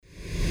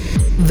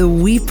The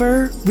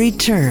Weeper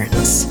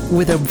returns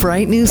with a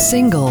bright new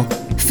single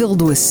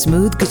filled with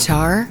smooth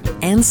guitar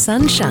and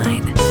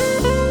sunshine.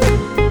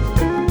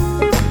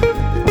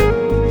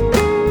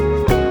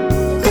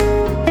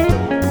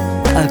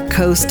 A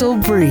Coastal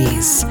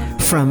Breeze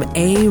from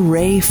A.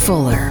 Ray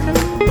Fuller.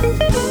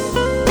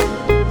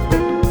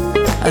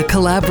 A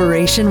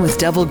collaboration with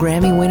double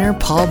Grammy winner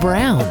Paul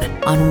Brown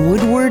on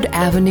Woodward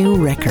Avenue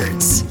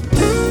Records.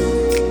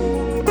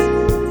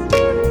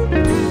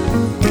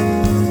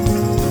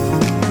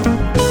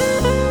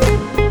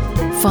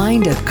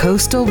 Find A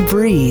Coastal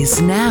Breeze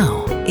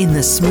now in the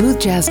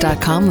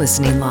smoothjazz.com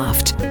listening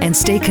loft and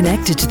stay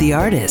connected to the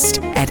artist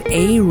at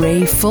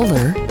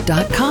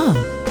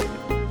arayfuller.com.